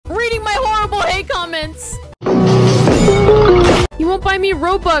comments. You won't buy me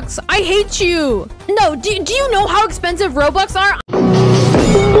Robux. I hate you. No, do you know how expensive Robux are?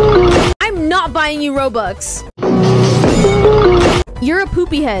 I'm not buying you Robux. You're a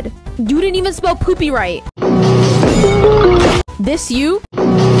poopy head. You didn't even spell poopy right. This you?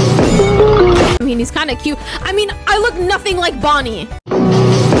 I mean, he's kind of cute. I mean, I look nothing like Bonnie.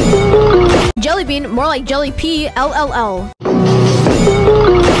 Jellybean, more like Jelly P, LLL.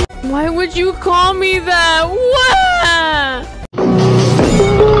 Why would you call me that? What?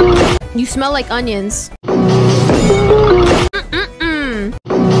 You smell like onions.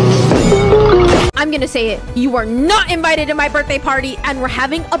 I'm gonna say it. You are not invited to my birthday party, and we're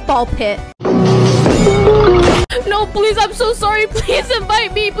having a ball pit. No, please, I'm so sorry. Please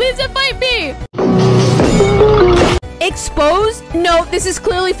invite me. Please invite me. Exposed? No, this is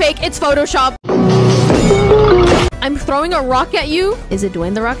clearly fake. It's Photoshop. I'm throwing a rock at you. Is it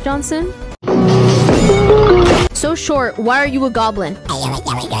Dwayne The Rock Johnson? So short. Why are you a goblin? You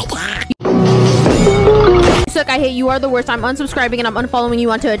suck. I hate you. Are the worst. I'm unsubscribing and I'm unfollowing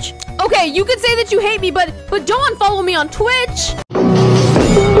you on Twitch. Okay, you can say that you hate me, but don't unfollow me on Twitch.